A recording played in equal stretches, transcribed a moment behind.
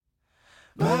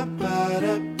Ba ba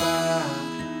da ba,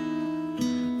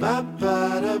 ba ba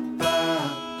da ba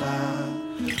ba,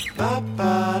 ba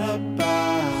ba da ba,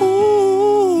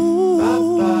 ba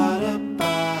ba da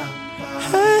ba,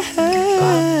 hey hey,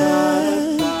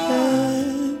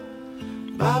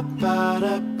 ba ba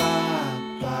da ba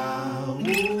ba,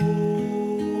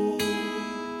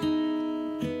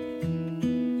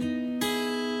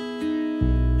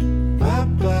 ba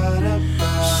ba da ba.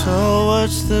 So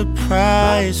what's the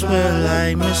price? We're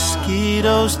like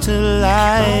mosquitoes to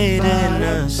light in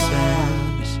a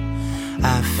sense.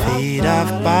 I feed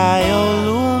off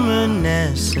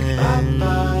bioluminescence.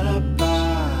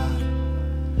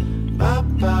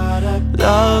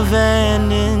 Love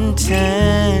and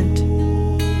intent.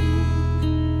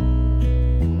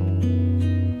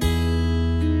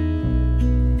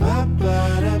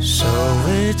 So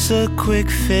it's a quick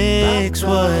fix.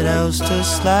 What else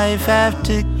does life have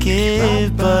to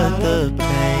give but the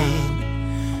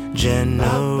pain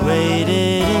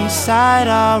generated inside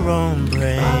our own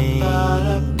brains?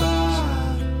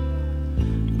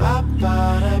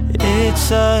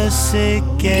 It's a sick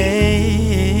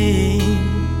game.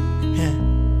 Yeah.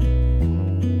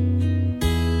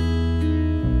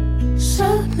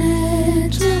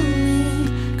 Submit to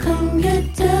me, come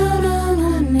get down on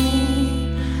one knee.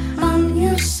 I'm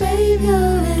your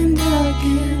savior and I'll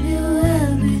give you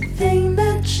everything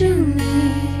that you need.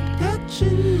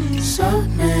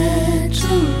 Submit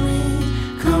to me,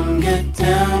 come get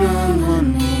down on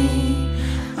one knee.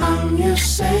 I'm your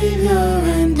savior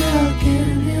and I'll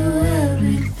give you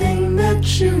everything that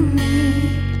you need.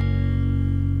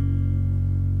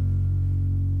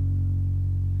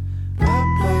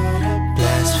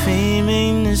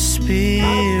 Blaspheming the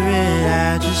spirit,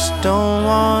 I just don't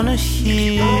wanna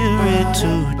hear it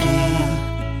too deep.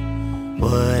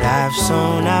 What I've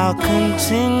sown, I'll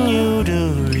continue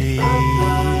to reap.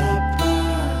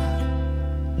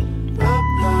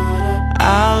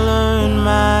 I'll earn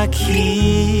my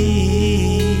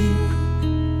keep.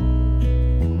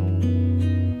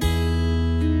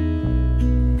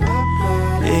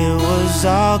 It was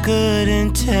all good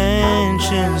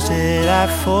intentions. Did I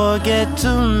forget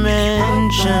to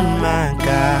mention my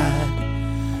God?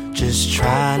 Just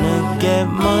trying to get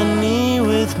money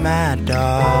with my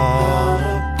dog.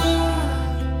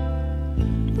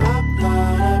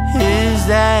 Is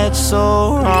that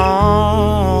so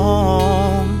wrong?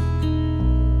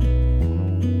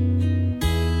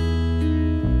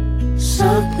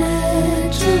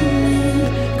 Submit to me,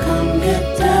 come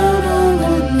get down on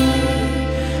one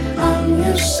knee. I'm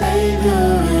your savior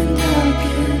and I'll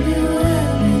give you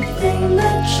everything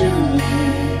that you need.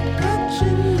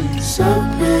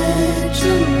 Submit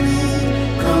to me,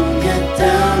 come get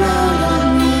down on one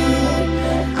knee.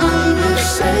 I'm your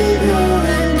savior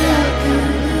and I'll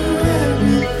give you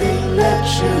everything that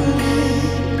you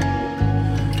need.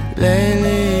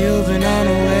 Lately you've been on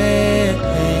the way.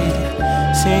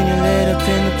 Seen you lit up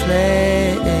in the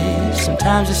place.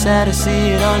 Sometimes it's sad to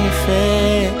see it on your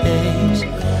face.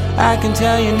 I can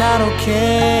tell you're not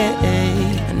okay.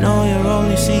 I know you're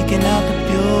only seeking out the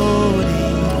beauty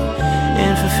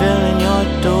in fulfilling your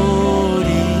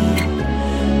duty.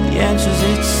 The answers,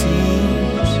 it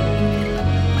seems,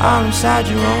 are inside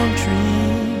your own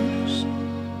dreams.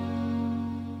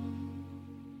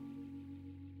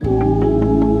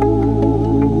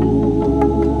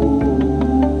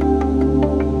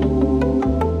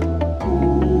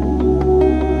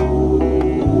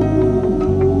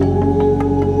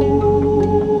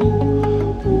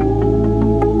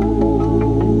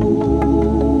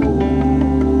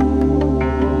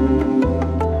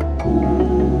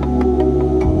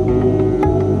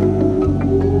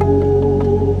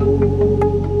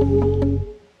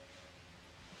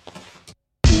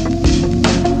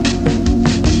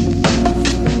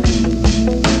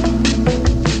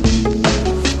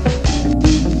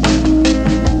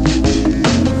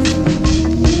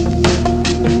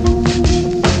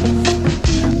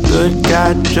 Good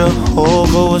God,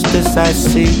 Jehovah, what's this I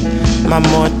see? My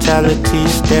mortality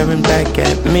staring back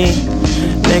at me.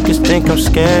 Niggas think I'm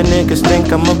scared, niggas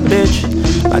think I'm a bitch.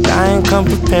 Like I ain't come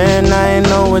prepared, I ain't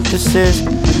know what this is.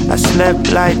 I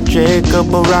slept like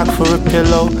Jacob, a rock for a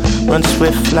pillow. Run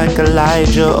swift like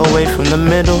Elijah, away from the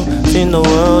middle. Seen the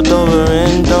world over,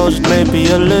 indulged maybe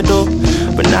a little.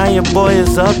 But now your boy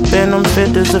is up and I'm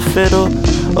fit as a fiddle.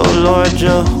 Oh Lord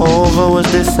Jehovah,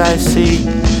 what's this I see?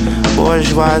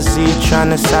 Bourgeoisie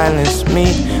tryna silence me.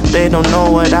 They don't know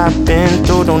what I've been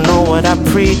through, don't know what I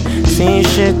pre. Seen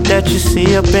shit that you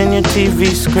see up in your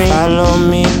TV screen. Follow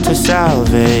me to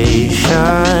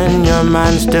salvation. Your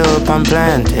mind's still upon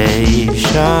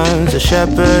plantations. A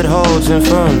shepherd holds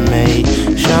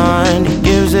information. He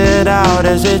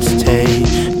hard as it's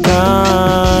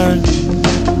taken.